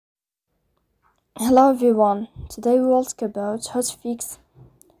Hello everyone, today we will talk about how to fix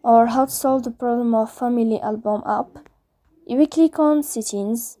or how to solve the problem of FamilyAlbum app. You will click on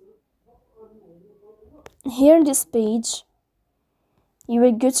settings. Here in this page, you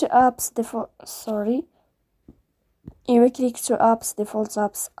will go to apps default, you will click to apps, default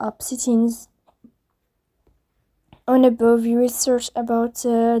apps, app settings. On above, you will search about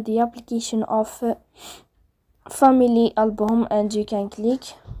the application of FamilyAlbum and you can click.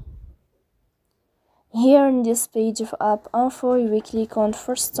 Here in this page of app info, you will click on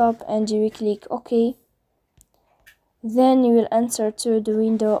first stop and you will click OK. Then you will enter to the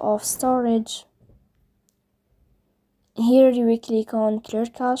window of storage. Here you will click on clear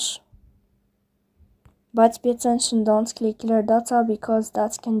cache. But pay attention, don't click clear data because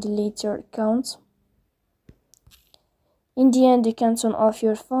that can delete your account. In the end, you can turn off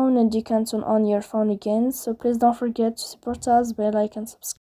your phone and you can turn on your phone again. So please don't forget to support us by like and subscribe.